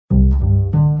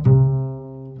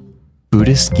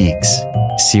Buddhist Geeks.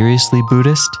 Seriously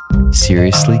Buddhist,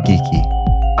 seriously geeky.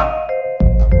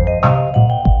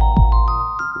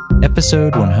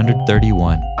 Episode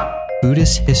 131,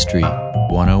 Buddhist History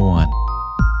 101.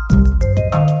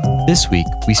 This week,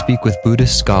 we speak with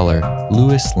Buddhist scholar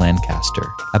Louis Lancaster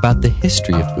about the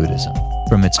history of Buddhism,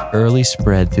 from its early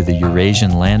spread through the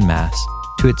Eurasian landmass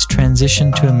to its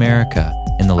transition to America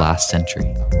in the last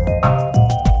century.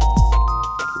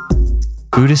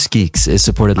 Buddhist Geeks is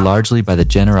supported largely by the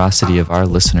generosity of our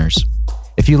listeners.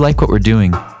 If you like what we're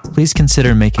doing, please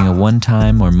consider making a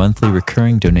one-time or monthly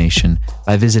recurring donation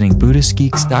by visiting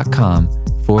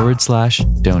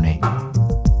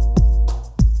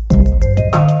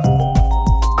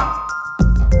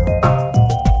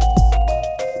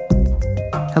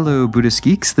Hello, Buddhist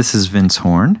Geeks. This is Vince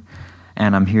Horn,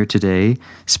 and I'm here today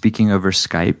speaking over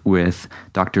Skype with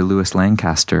Dr. Louis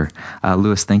Lancaster.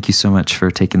 Louis, thank you so much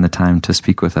for taking the time to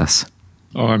speak with us.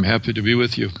 Oh, I'm happy to be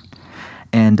with you.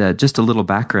 And just a little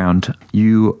background,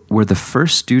 you were the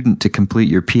first student to complete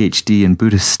your PhD in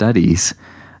Buddhist studies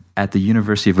at the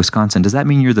University of Wisconsin. Does that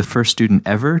mean you're the first student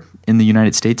ever in the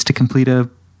United States to complete a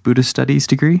Buddhist studies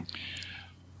degree?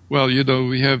 Well,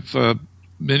 we have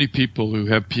many people who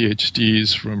have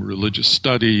PhDs from religious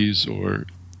studies or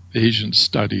Asian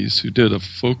studies who did a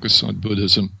focus on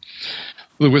Buddhism.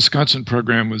 The Wisconsin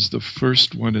program was the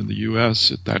first one in the U.S.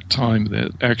 at that time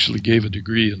that actually gave a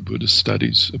degree in Buddhist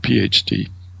studies, a PhD.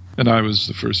 And I was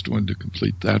the first one to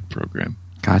complete that program.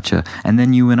 Gotcha. And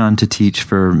then you went on to teach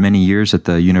for many years at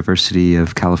the University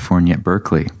of California at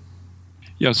Berkeley.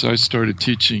 Yes, I started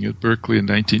teaching at Berkeley in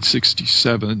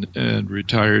 1967 and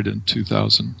retired in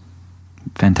 2000.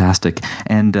 Fantastic.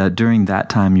 And during that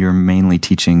time, you're mainly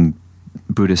teaching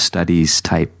Buddhist studies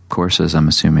type courses, I'm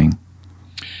assuming.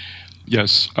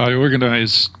 Yes, I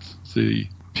organized the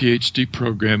PhD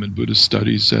program in Buddhist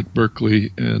studies at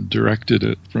Berkeley and directed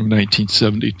it from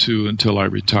 1972 until I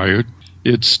retired.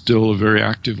 It's still a very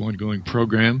active, ongoing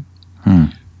program.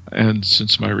 And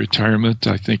since my retirement,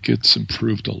 I think it's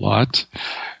improved a lot.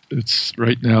 It's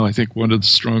right now, I think, one of the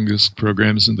strongest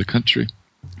programs in the country.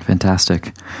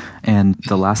 Fantastic. And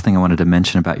the last thing I wanted to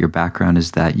mention about your background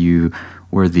is that you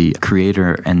were the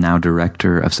creator and now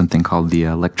director of something called the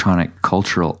Electronic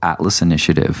Cultural Atlas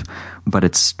Initiative, but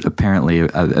it's apparently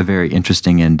a very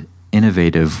interesting and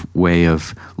innovative way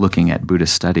of looking at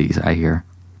Buddhist studies, I hear.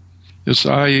 Yes,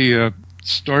 I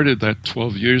started that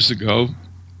 12 years ago.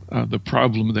 The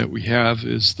problem that we have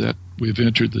is that we've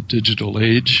entered the digital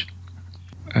age,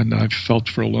 and I've felt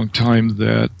for a long time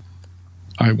that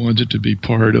I wanted to be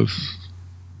part of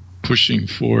pushing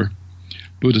for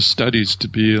Buddhist studies to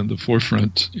be in the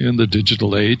forefront in the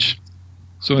digital age.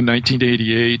 So in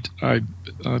 1988, I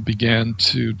began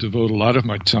to devote a lot of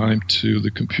my time to the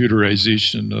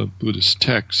computerization of Buddhist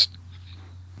text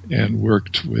and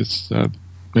worked with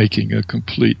making a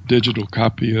complete digital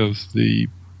copy of the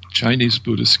Chinese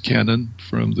Buddhist canon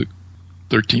from the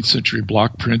 13th century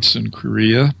block prints in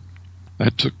Korea.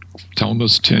 That took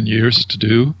almost 10 years to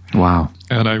do. Wow.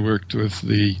 And I worked with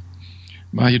the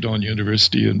Mahidol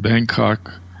University in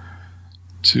Bangkok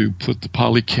to put the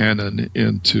Pali Canon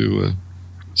into a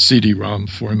CD-ROM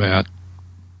format.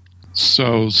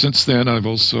 So since then, I've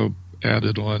also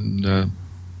added on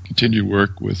continued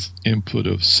work with input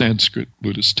of Sanskrit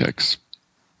Buddhist texts.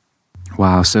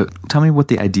 Wow. So tell me what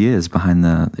the idea is behind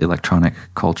the Electronic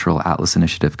Cultural Atlas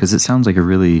Initiative, because it sounds like a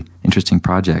really interesting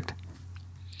project.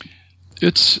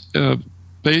 It's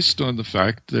based on the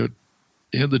fact that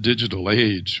in the digital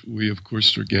age, we, of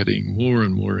course, are getting more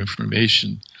and more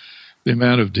information. The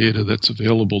amount of data that's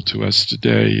available to us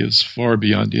today is far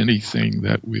beyond anything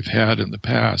that we've had in the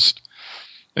past.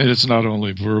 And it's not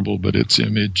only verbal, but it's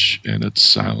image and it's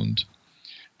sound.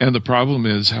 And the problem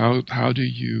is, how do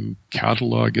you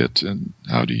catalog it and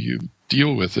how do you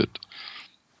deal with it?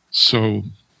 So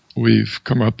we've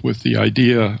come up with the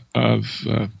idea of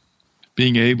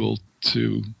being able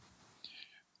to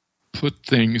put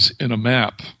things in a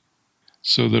map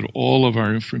so that all of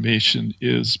our information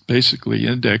is basically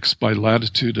indexed by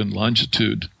latitude and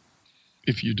longitude.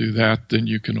 If you do that, then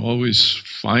you can always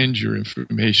find your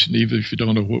information, even if you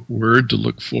don't know what word to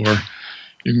look for.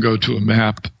 You can go to a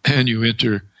map and you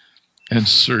enter and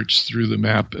search through the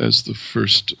map as the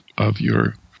first of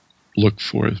your look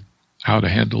for how to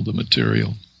handle the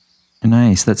material.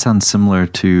 Nice. That sounds similar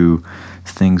to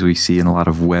things we see in a lot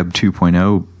of Web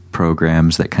 2.0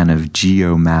 programs that kind of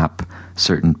geo-map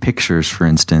certain pictures, for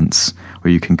instance,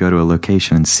 where you can go to a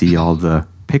location and see all the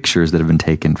pictures that have been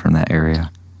taken from that area.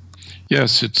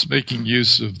 Yes, it's making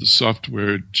use of the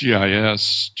software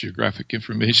GIS, Geographic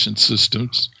Information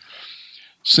Systems.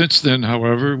 Since then,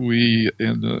 however, we,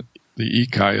 in the the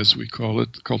ECI, as we call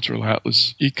it, the Cultural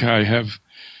Atlas, ECI, have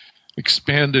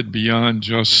expanded beyond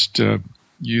just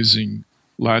using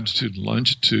latitude and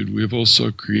longitude. We've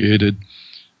also created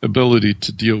ability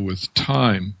to deal with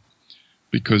time,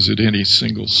 because at any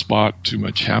single spot too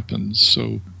much happens.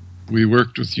 So we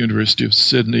worked with the University of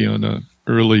Sydney on an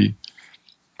early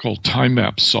called Time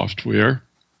Map software.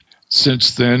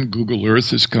 Since then, Google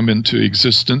Earth has come into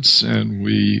existence, and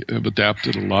we have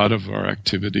adapted a lot of our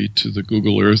activity to the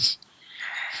Google Earth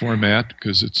format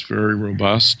because it's very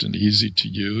robust and easy to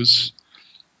use,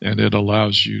 and it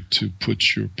allows you to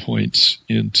put your points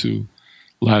into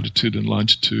latitude and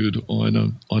longitude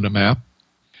on a map.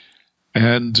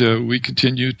 And we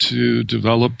continue to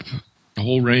develop a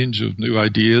whole range of new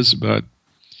ideas about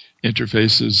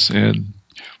interfaces and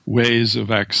ways of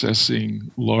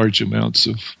accessing large amounts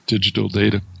of digital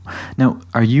data. Now,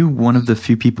 are you one of the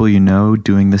few people you know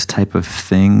doing this type of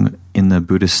thing in the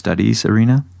Buddhist studies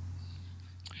arena?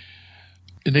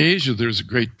 In Asia, there's a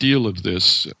great deal of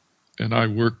this, and I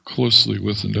work closely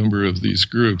with a number of these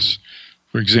groups.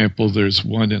 For example, there's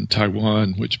one in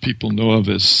Taiwan, which people know of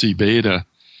as C-Beta,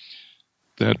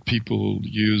 that people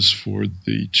use for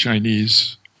the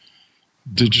Chinese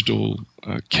digital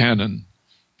canon.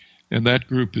 And that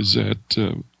group is at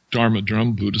Dharma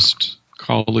Drum Buddhist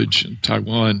College in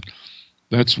Taiwan.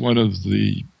 That's one of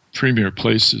the premier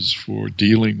places for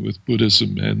dealing with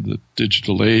Buddhism and the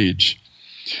digital age.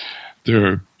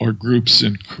 There are groups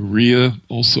in Korea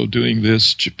also doing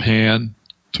this, Japan,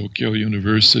 Tokyo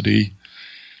University.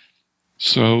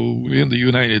 So in the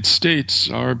United States,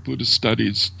 our Buddhist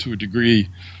studies, to a degree,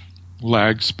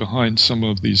 lags behind some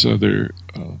of these other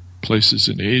places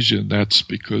in Asia, and that's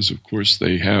because, of course,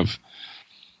 they have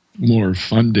more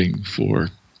funding for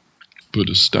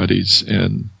Buddhist studies,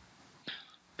 and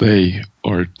they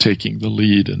are taking the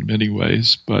lead in many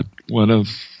ways. But one of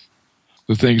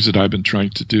the things that I've been trying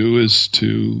to do is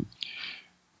to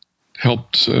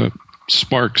help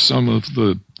spark some of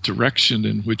the direction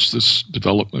in which this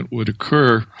development would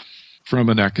occur from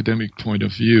an academic point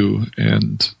of view.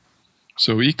 And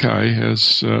so ECI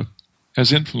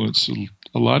has influenced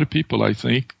a lot of people, I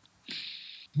think.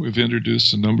 We've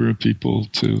introduced a number of people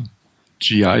to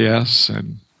GIS,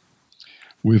 and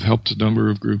we've helped a number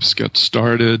of groups get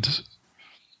started.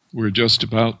 We're just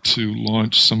about to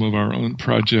launch some of our own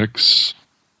projects.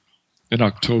 In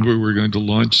October, we're going to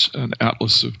launch an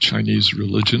Atlas of Chinese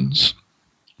Religions,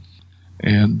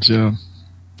 and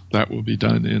that will be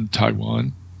done in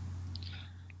Taiwan.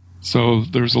 So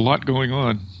there's a lot going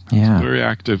on. Yeah. It's very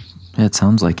active. Yeah, it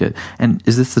sounds like it. And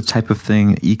is this the type of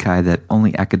thing, ECI, that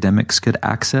only academics could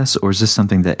access, or is this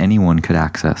something that anyone could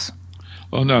access?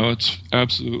 Oh, no, it's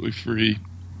absolutely free.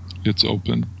 It's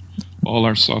open. All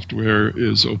our software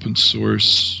is open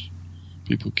source.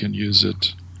 People can use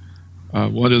it.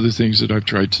 One of the things that I've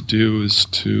tried to do is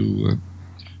to,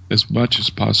 as much as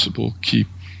possible, keep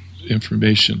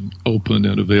information open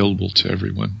and available to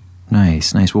everyone.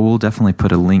 Nice. Well, we'll definitely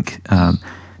put a link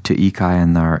to ECI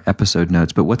in our episode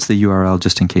notes, but what's the URL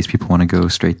just in case people want to go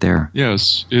straight there?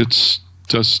 Yes, it's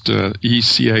just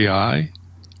ecai.org.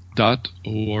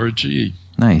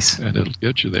 Nice. And it'll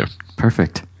get you there.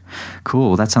 Perfect. Cool.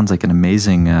 Well, that sounds like an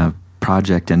amazing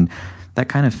project, and that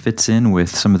kind of fits in with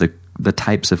some of the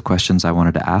types of questions I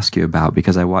wanted to ask you about,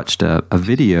 because I watched a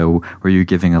video where you're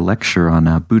giving a lecture on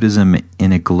Buddhism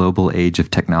in a global age of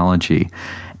technology.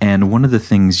 And one of the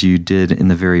things you did in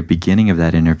the very beginning of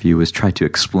that interview was try to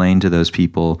explain to those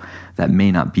people that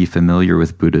may not be familiar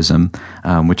with Buddhism,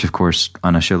 which, of course,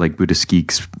 on a show like Buddhist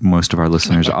Geeks, most of our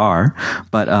listeners are.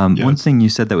 But yes. One thing you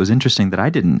said that was interesting that I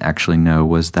didn't actually know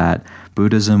was that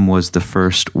Buddhism was the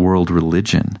first world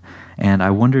religion. And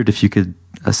I wondered if you could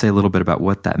say a little bit about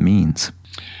what that means.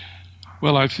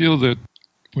 Well, I feel that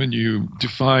when you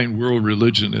define world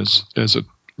religion as a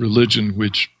religion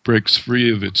which breaks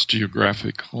free of its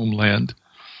geographic homeland,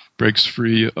 breaks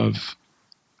free of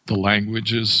the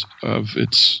languages of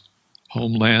its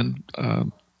homeland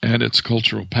and its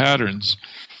cultural patterns,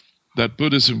 that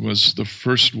Buddhism was the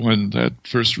first one, that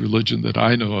first religion that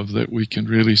I know of that we can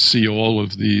really see all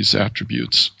of these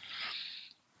attributes.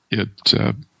 It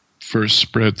first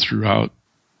spread throughout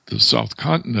the South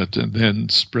Continent and then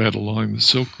spread along the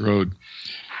Silk Road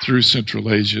through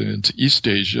Central Asia into East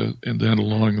Asia, and then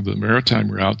along the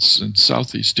maritime routes in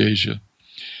Southeast Asia.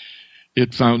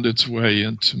 It found its way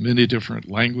into many different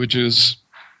languages.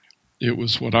 It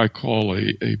was what I call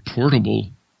a portable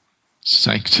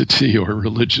sanctity or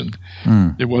religion.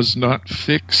 It was not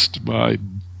fixed by,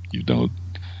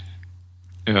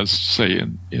 as say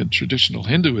in traditional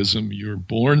Hinduism, you're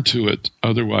born to it,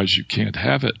 otherwise you can't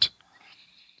have it.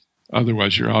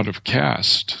 Otherwise you're out of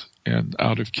caste. and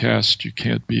out of caste you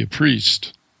can't be a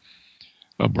priest.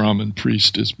 A Brahmin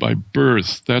priest is by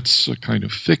birth. That's a kind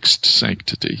of fixed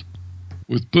sanctity.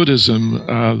 With Buddhism,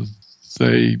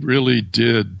 they really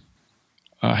did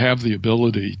have the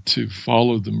ability to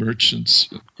follow the merchants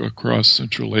across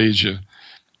Central Asia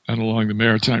and along the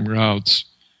maritime routes.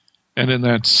 And in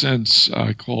that sense,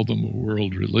 I call them a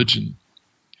world religion.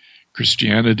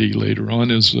 Christianity later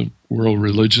on is a world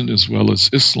religion as well as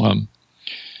Islam.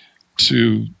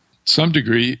 To some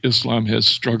degree, Islam has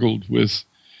struggled with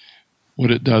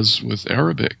what it does with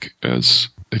Arabic as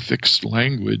a fixed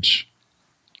language,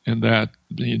 and that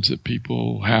means that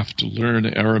people have to learn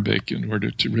Arabic in order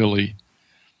to really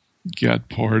get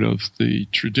part of the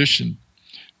tradition.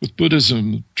 With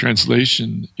Buddhism,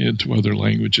 translation into other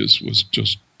languages was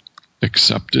just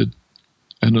accepted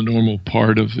and a normal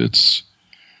part of its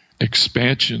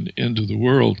expansion into the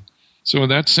world. So in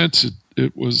that sense,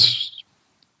 it was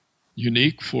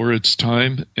unique for its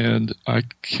time, and I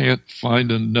can't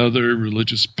find another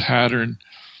religious pattern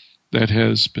that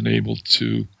has been able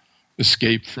to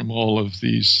escape from all of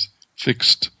these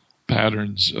fixed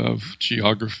patterns of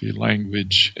geography,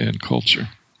 language, and culture.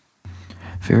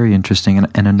 Very interesting.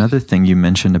 And another thing you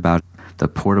mentioned about the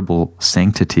portable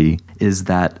sanctity is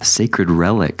that sacred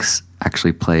relics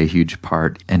actually play a huge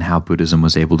part in how Buddhism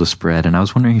was able to spread. And I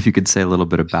was wondering if you could say a little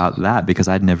bit about that, because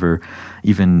I'd never,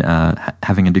 even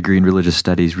having a degree in religious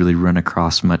studies, really run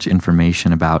across much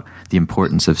information about the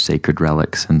importance of sacred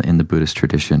relics in the Buddhist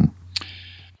tradition.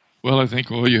 Well, I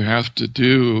think all you have to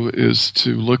do is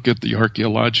to look at the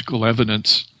archaeological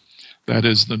evidence. That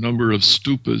is the number of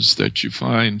stupas that you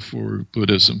find for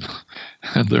Buddhism.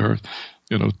 And there are,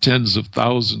 tens of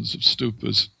thousands of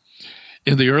stupas.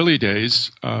 In the early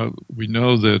days, we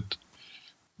know that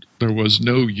there was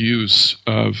no use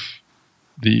of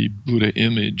the Buddha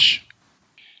image.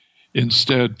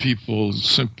 Instead, people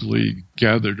simply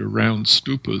gathered around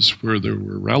stupas where there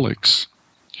were relics.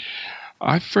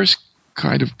 I first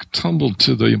kind of tumbled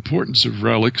to the importance of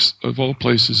relics, of all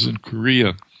places, in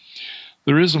Korea.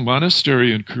 There is a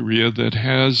monastery in Korea that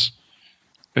has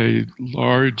a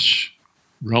large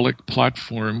relic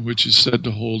platform which is said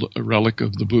to hold a relic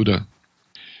of the Buddha.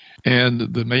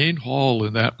 And the main hall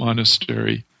in that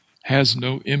monastery has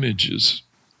no images.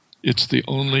 It's the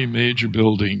only major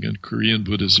building in Korean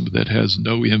Buddhism that has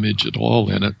no image at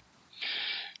all in it.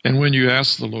 And when you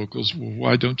ask the locals, well,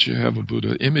 why don't you have a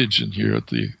Buddha image in here at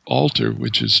the altar,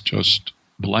 which is just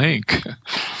blank?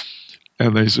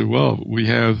 And they say, well, we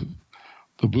have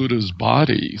the Buddha's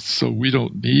body, so we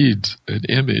don't need an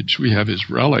image. We have his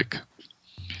relic.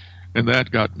 And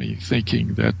that got me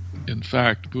thinking that, in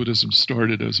fact, Buddhism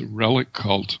started as a relic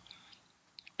cult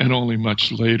and only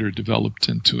much later developed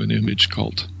into an image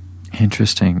cult.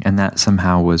 Interesting. And that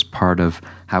somehow was part of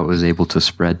how it was able to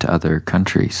spread to other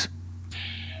countries.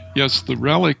 Yes, the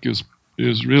relic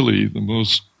is really the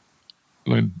most,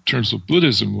 in terms of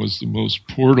Buddhism, was the most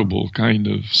portable kind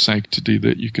of sanctity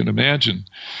that you can imagine.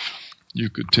 You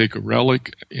could take a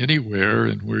relic anywhere,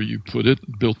 and where you put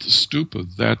it, built the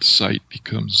stupa, that site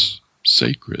becomes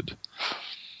sacred.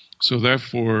 So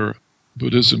therefore,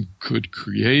 Buddhism could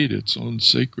create its own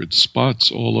sacred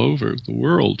spots all over the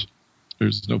world.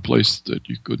 There's no place that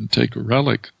you couldn't take a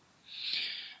relic.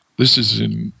 This is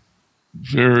in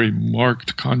very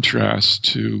marked contrast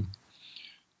to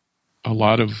a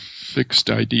lot of fixed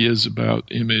ideas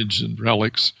about image and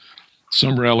relics.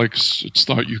 Some relics, it's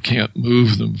thought you can't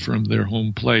move them from their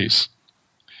home place.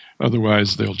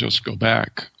 Otherwise, they'll just go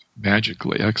back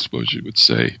magically, I suppose you would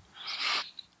say.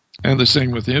 And the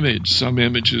same with image. Some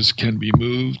images can be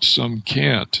moved, some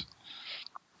can't.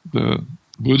 The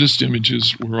Buddhist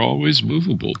images were always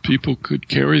movable. People could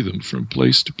carry them from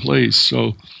place to place.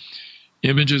 So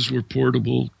images were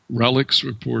portable, relics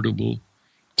were portable,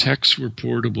 texts were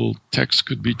portable. Texts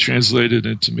could be translated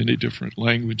into many different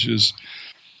languages.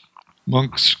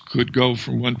 Monks could go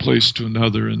from one place to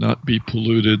another and not be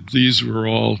polluted. These were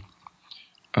all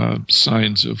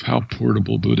signs of how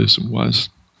portable Buddhism was.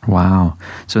 Wow.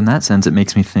 So in that sense, it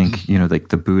makes me think, like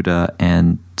the Buddha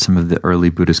and some of the early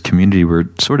Buddhist community were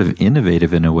sort of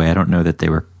innovative in a way. I don't know that they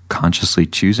were consciously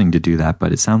choosing to do that,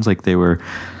 but it sounds like they were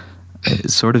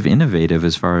sort of innovative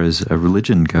as far as a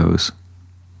religion goes.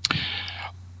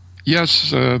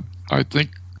 Yes, I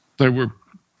think they were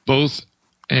both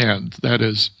and. That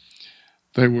is,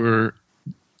 they were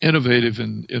innovative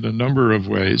in a number of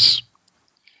ways.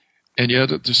 And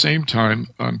yet at the same time,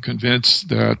 I'm convinced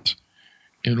that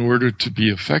in order to be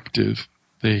effective,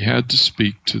 they had to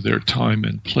speak to their time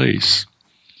and place.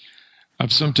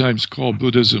 I've sometimes called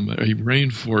Buddhism a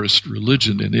rainforest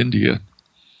religion in India,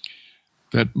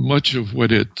 that much of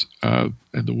what it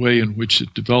and the way in which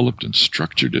it developed and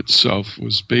structured itself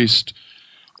was based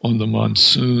on the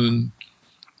monsoon,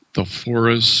 the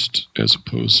forest, as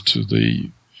opposed to the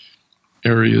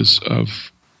areas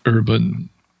of urban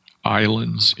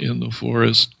islands in the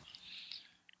forest.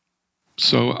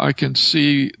 So I can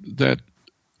see that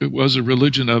it was a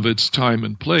religion of its time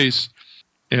and place.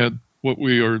 And what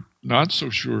we are not so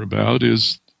sure about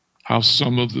is how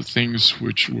some of the things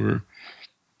which were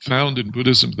found in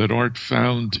Buddhism that aren't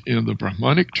found in the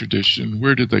Brahmanic tradition,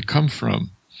 where did they come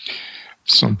from?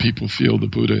 Some people feel the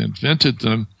Buddha invented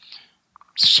them.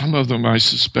 Some of them, I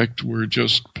suspect, were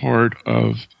just part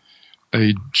of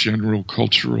a general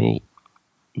cultural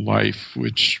life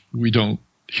which we don't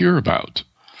hear about.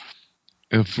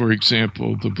 For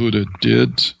example, the Buddha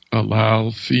did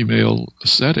allow female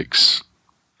ascetics.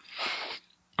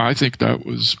 I think that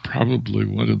was probably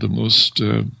one of the most,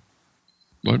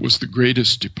 what was the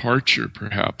greatest departure,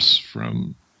 perhaps,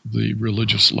 from the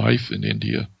religious life in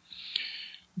India.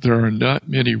 There are not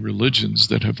many religions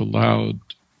that have allowed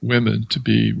women to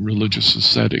be religious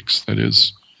ascetics, that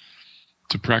is,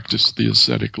 to practice the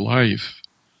ascetic life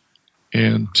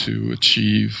and to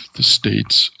achieve the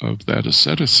states of that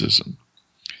asceticism.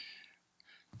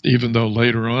 Even though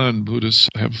later on Buddhists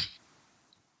have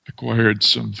acquired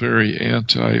some very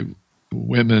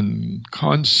anti-women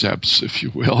concepts, if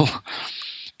you will,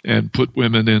 and put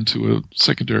women into a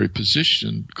secondary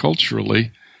position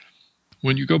culturally,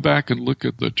 when you go back and look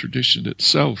at the tradition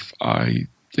itself, I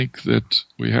think that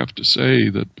we have to say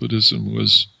that Buddhism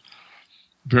was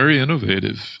very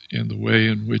innovative in the way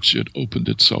in which it opened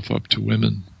itself up to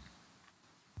women.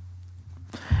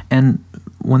 And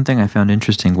one thing I found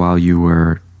interesting while you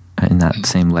were in that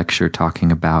same lecture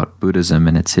talking about Buddhism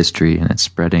and its history and its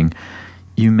spreading,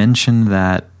 you mentioned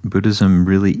that Buddhism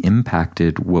really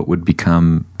impacted what would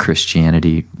become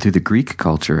Christianity through the Greek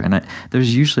culture. And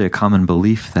there's usually a common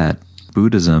belief that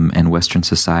Buddhism and Western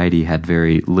society had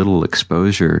very little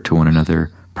exposure to one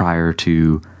another prior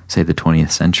to, say, the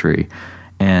 20th century.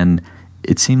 And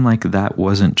it seemed like that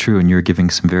wasn't true, and you're giving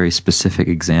some very specific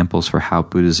examples for how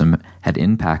Buddhism had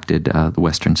impacted the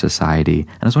Western society.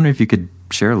 And I was wondering if you could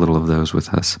share a little of those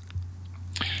with us.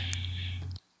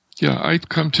 Yeah, I've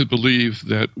come to believe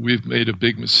that we've made a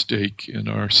big mistake in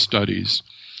our studies.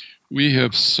 We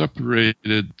have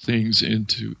separated things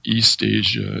into East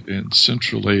Asia and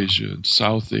Central Asia and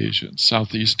South Asia and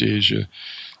Southeast Asia,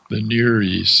 the Near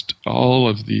East. All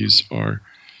of these are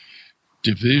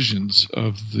divisions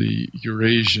of the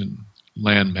Eurasian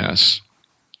landmass,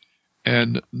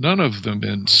 and none of them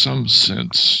in some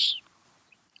sense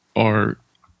are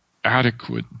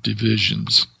adequate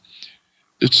divisions.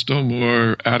 It's no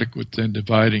more adequate than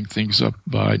dividing things up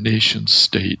by nation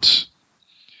states.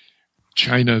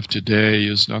 China of today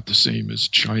is not the same as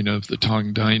China of the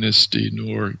Tang Dynasty,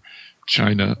 nor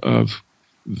China of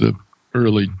the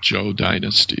early Zhou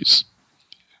dynasties.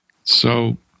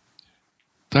 So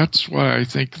that's why I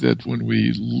think that when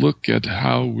we look at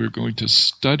how we're going to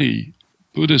study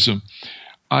Buddhism,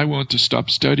 I want to stop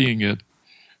studying it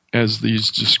as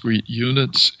these discrete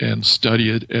units and study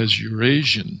it as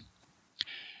Eurasian.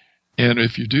 And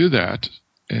if you do that,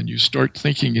 and you start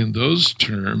thinking in those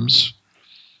terms,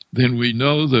 then we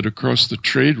know that across the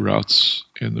trade routes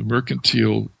and the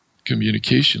mercantile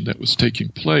communication that was taking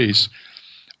place,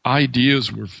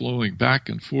 ideas were flowing back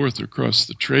and forth across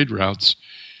the trade routes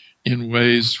in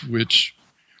ways which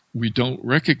we don't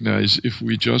recognize. If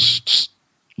we just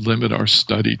limit our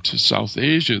study to South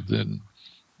Asia, then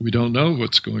we don't know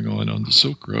what's going on the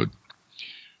Silk Road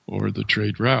or the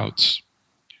trade routes.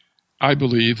 I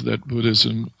believe that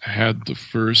Buddhism had the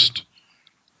first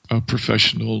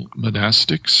professional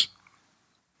monastics,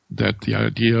 that the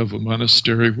idea of a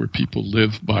monastery where people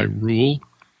live by rule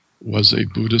was a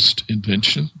Buddhist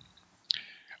invention.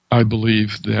 I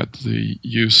believe that the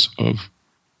use of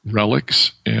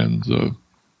relics and the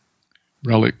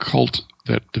relic cult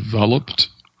that developed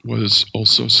was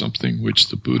also something which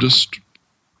the Buddhists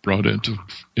brought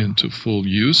into full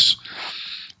use.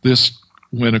 This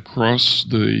went across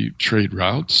the trade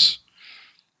routes.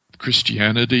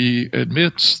 Christianity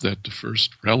admits that the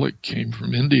first relic came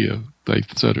from India. They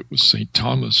said it was St.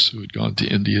 Thomas who had gone to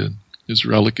India. His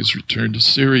relic is returned to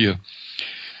Syria.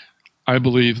 I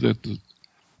believe that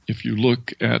if you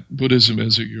look at Buddhism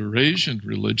as a Eurasian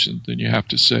religion, then you have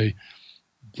to say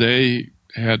they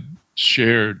had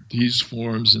shared these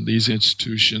forms and these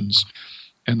institutions,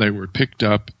 and they were picked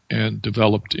up and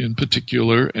developed in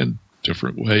particular and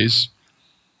different ways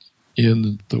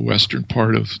in the western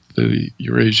part of the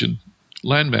Eurasian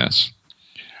landmass.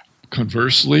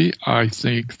 Conversely, I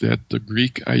think that the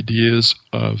Greek ideas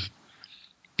of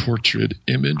portrait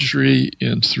imagery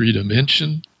in 3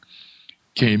 dimension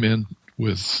came in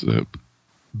with the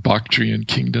Bactrian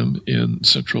kingdom in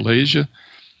Central Asia,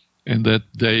 and that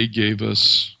they gave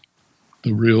us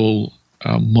the real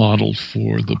model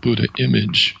for the Buddha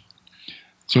image.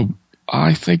 So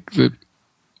I think that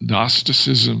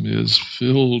Gnosticism is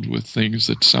filled with things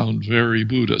that sound very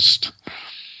Buddhist.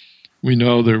 We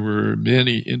know there were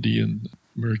many Indian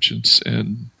merchants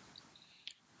and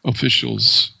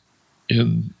officials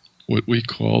in what we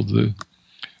call the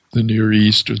Near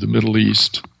East or the Middle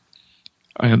East,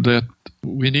 and that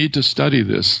we need to study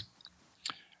this.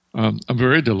 I'm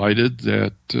very delighted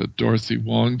that Dorothy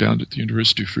Wong down at the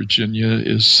University of Virginia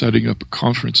is setting up a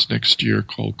conference next year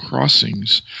called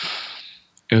Crossings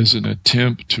as an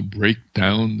attempt to break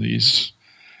down these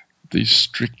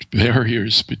strict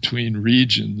barriers between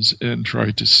regions and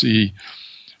try to see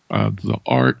the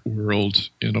art world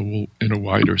in a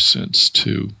wider sense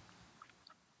too.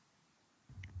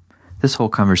 This whole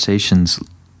conversation's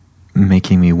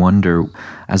making me wonder,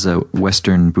 as a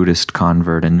Western Buddhist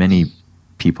convert, and many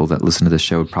people that listen to the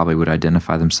show probably would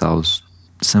identify themselves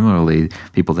similarly,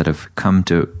 people that have come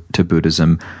to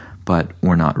Buddhism but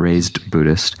were not raised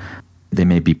Buddhist. They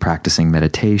may be practicing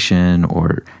meditation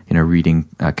or reading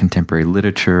contemporary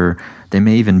literature. They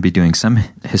may even be doing some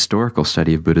historical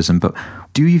study of Buddhism. But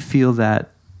do you feel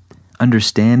that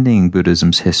understanding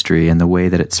Buddhism's history and the way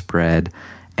that it spread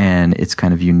and its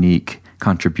kind of unique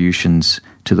contributions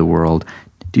to the world,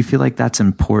 do you feel like that's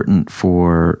important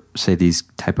for, say, these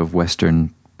type of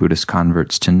Western Buddhist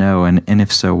converts to know? And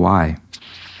if so, why?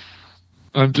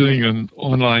 I'm doing an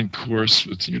online course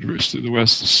with the University of the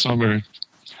West this summer,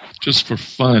 just for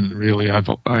fun, really.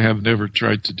 I have never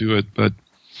tried to do it, but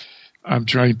I'm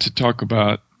trying to talk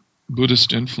about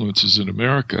Buddhist influences in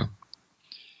America.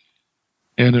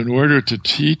 And in order to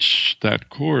teach that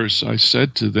course, I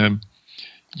said to them,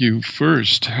 you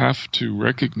first have to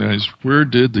recognize, where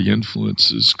did the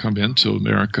influences come into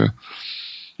America?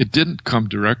 It didn't come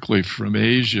directly from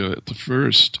Asia at the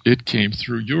first. It came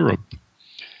through Europe.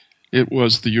 It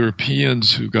was the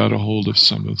Europeans who got a hold of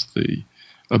some of the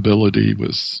ability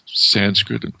with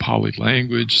Sanskrit and Pali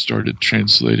language, started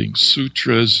translating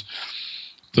sutras.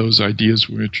 Those ideas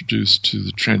were introduced to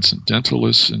the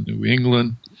transcendentalists in New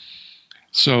England.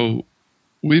 So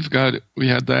we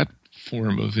had that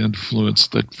form of influence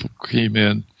that came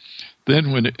in.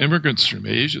 Then when immigrants from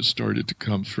Asia started to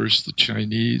come, first the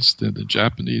Chinese, then the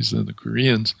Japanese, then the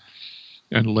Koreans,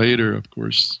 and later, of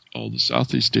course, all the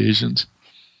Southeast Asians,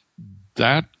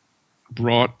 that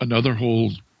brought another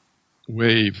whole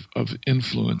wave of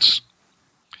influence.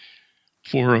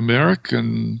 For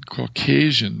American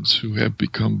Caucasians who have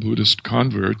become Buddhist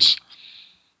converts,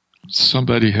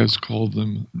 somebody has called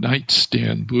them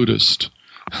nightstand Buddhist.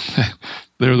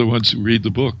 They're the ones who read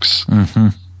the books. Mm-hmm.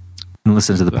 And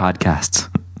listen to the podcasts.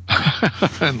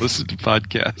 And listen to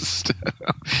podcasts.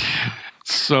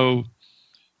 So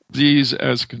these,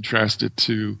 as contrasted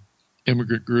to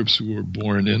immigrant groups who were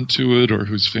born into it or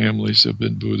whose families have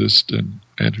been Buddhist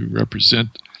and who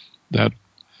represent that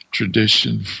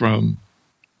tradition from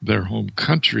their home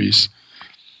countries.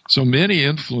 So many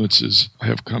influences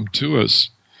have come to us.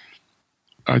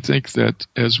 I think that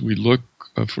as we look,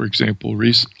 for example,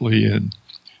 recently in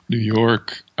New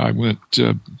York, I went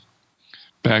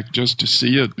back just to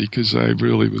see it because I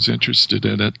really was interested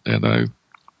in it, and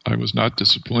I was not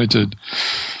disappointed.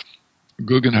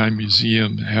 Guggenheim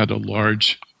Museum had a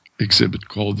large exhibit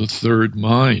called The Third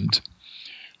Mind,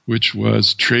 which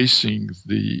was tracing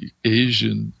the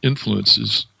Asian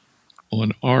influences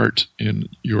on art in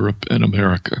Europe and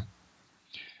America.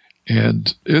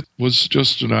 And it was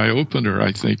just an eye-opener,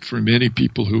 I think, for many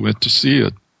people who went to see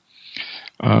it.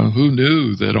 Who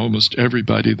knew that almost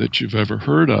everybody that you've ever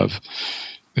heard of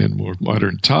in more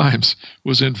modern times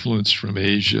was influenced from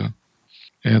Asia,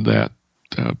 and that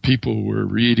people were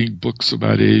reading books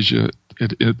about Asia.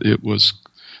 It was,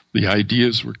 the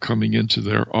ideas were coming into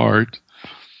their art.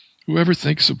 Whoever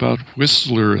thinks about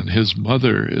Whistler and his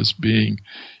mother as being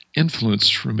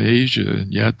influenced from Asia,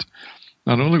 and yet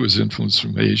not only was influenced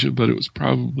from Asia, but it was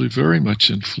probably very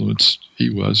much influenced, he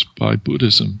was, by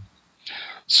Buddhism.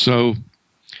 So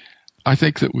I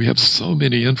think that we have so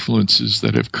many influences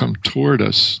that have come toward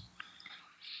us.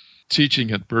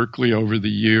 Teaching at Berkeley over the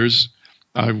years,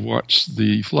 I watched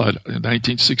the flood in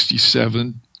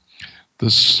 1967,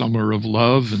 the Summer of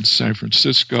Love in San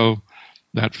Francisco.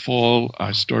 That fall,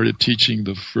 I started teaching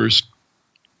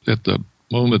at the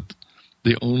moment,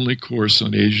 the only course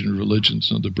on Asian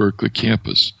religions on the Berkeley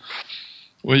campus.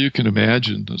 Well, you can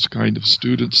imagine those kind of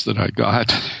students that I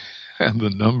got and the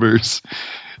numbers.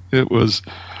 It was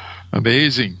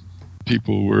amazing.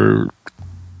 People were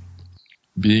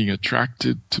being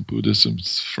attracted to Buddhism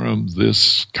from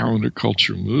this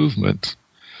counterculture movement.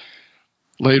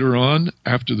 Later on,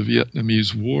 after the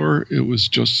Vietnamese War, it was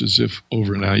just as if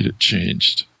overnight it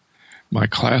changed. My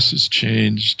classes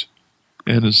changed,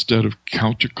 and instead of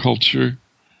counterculture,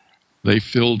 they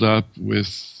filled up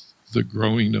with the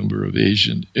growing number of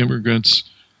Asian immigrants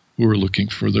who were looking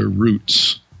for their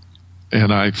roots.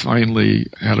 And I finally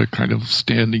had a kind of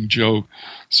standing joke.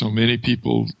 So many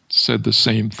people said the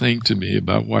same thing to me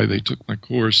about why they took my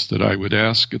course, that I would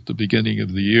ask at the beginning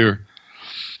of the year,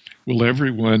 will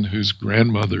everyone whose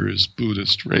grandmother is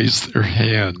Buddhist raise their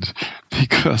hand?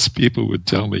 Because people would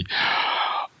tell me,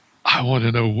 I want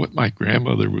to know what my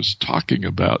grandmother was talking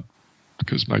about,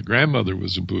 because my grandmother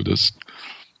was a Buddhist.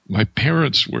 My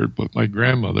parents weren't, but my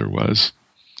grandmother was.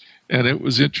 And it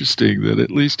was interesting that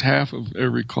at least half of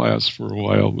every class for a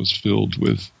while was filled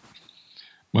with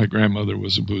my grandmother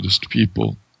was a Buddhist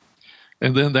people.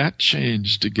 And then that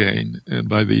changed again. And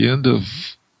by the end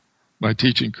of my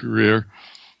teaching career,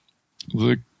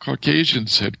 the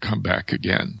Caucasians had come back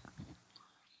again.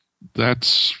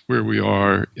 That's where we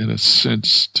are in a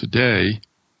sense today.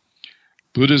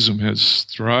 Buddhism has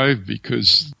thrived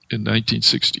because in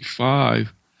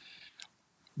 1965,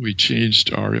 we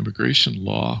changed our immigration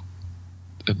law,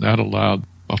 and that allowed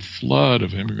a flood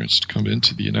of immigrants to come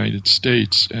into the United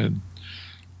States, and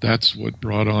that's what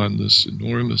brought on this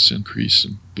enormous increase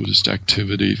in Buddhist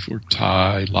activity for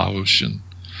Thai, Laotian,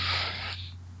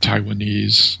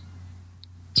 Taiwanese.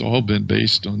 It's all been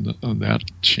based on that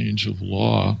change of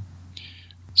law.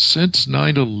 Since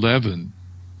 9/11,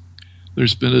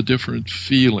 there's been a different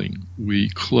feeling. We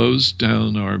closed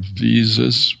down our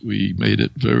visas. We made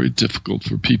it very difficult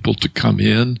for people to come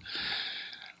in.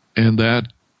 And that,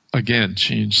 again,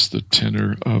 changed the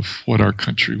tenor of what our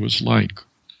country was like.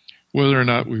 Whether or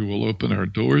not we will open our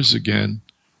doors again,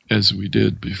 as we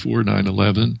did before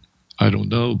 9/11, I don't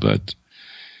know. But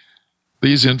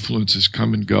these influences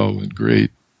come and go in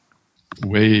great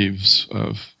waves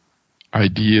of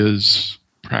ideas,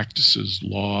 practices,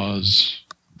 laws,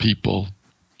 people.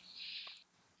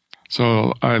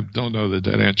 So I don't know that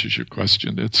answers your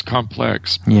question. It's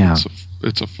complex. Yeah.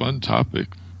 It's a fun topic.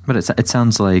 But it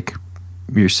sounds like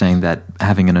you're saying that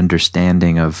having an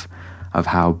understanding of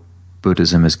how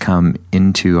Buddhism has come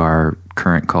into our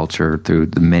current culture through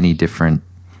the many different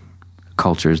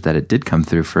cultures that it did come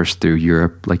through, first through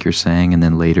Europe, like you're saying, and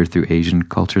then later through Asian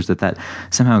cultures, that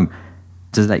somehow,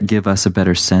 does that give us a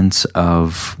better sense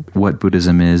of what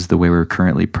Buddhism is, the way we're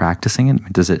currently practicing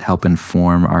it? Does it help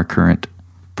inform our current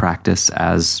practice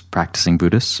as practicing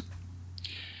Buddhists?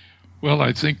 Well,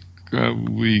 I think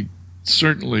we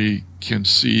certainly can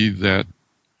see that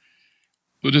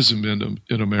Buddhism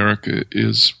in America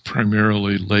is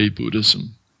primarily lay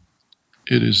Buddhism.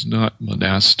 It is not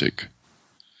monastic.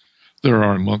 There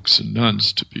are monks and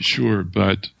nuns, to be sure,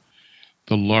 but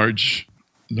the large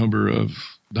number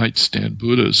of nightstand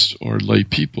Buddhists are lay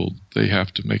people. They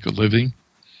have to make a living.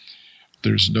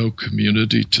 There's no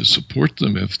community to support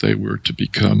them if they were to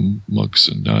become monks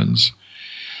and nuns.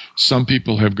 Some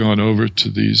people have gone over to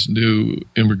these new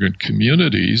immigrant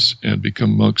communities and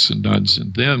become monks and nuns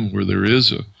in them, where there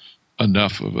is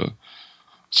enough of a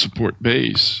support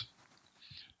base.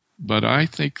 But I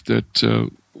think that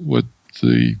what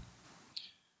the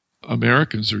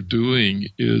Americans are doing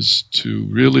is to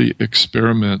really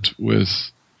experiment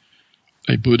with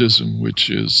a Buddhism which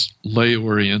is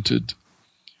lay-oriented,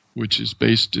 which is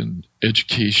based in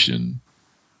education,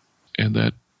 and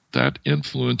that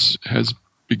influence has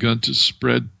begun to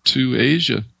spread to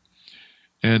Asia.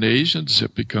 And Asians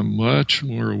have become much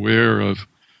more aware of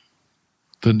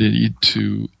the need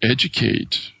to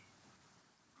educate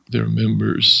their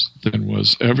members than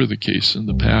was ever the case in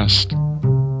the past.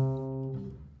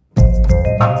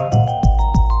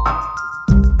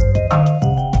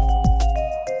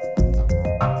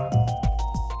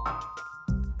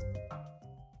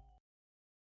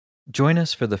 Join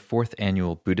us for the 4th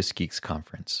Annual Buddhist Geeks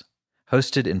Conference,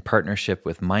 hosted in partnership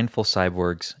with Mindful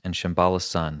Cyborgs and Shambhala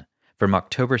Sun from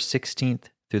October 16th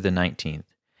through the 19th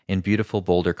in beautiful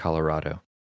Boulder, Colorado.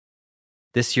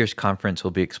 This year's conference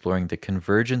will be exploring the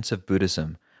convergence of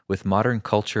Buddhism with modern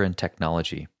culture and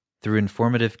technology through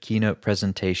informative keynote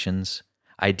presentations,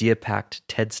 idea-packed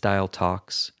TED-style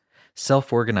talks,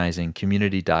 self-organizing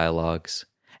community dialogues,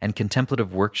 and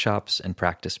contemplative workshops and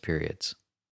practice periods.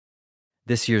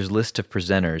 This year's list of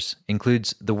presenters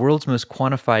includes the world's most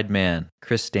quantified man,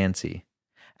 Chris Dancy,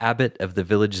 abbot of the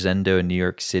Village Zendo in New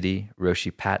York City,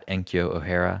 Roshi Pat Enkyo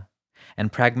O'Hara,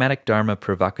 and pragmatic Dharma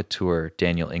provocateur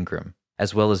Daniel Ingram,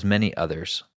 as well as many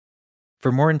others.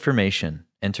 For more information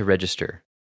and to register,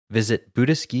 Visit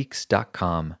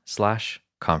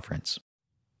BuddhistGeeks.com/conference.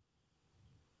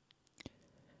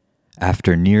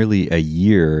 After nearly a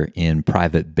year in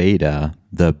private beta,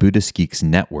 the Buddhist Geeks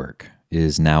Network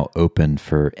is now open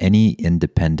for any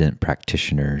independent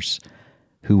practitioners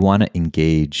who want to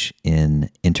engage in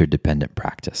interdependent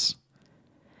practice.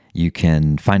 You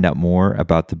can find out more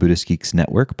about the Buddhist Geeks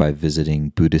Network by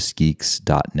visiting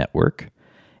BuddhistGeeks.network.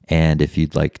 And if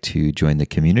you'd like to join the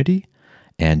community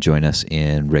and join us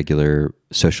in regular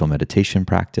social meditation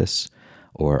practice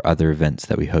or other events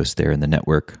that we host there in the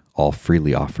network, all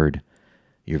freely offered,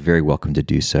 you're very welcome to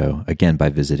do so, again, by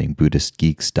visiting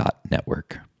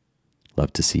BuddhistGeeks.network.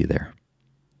 Love to see you there.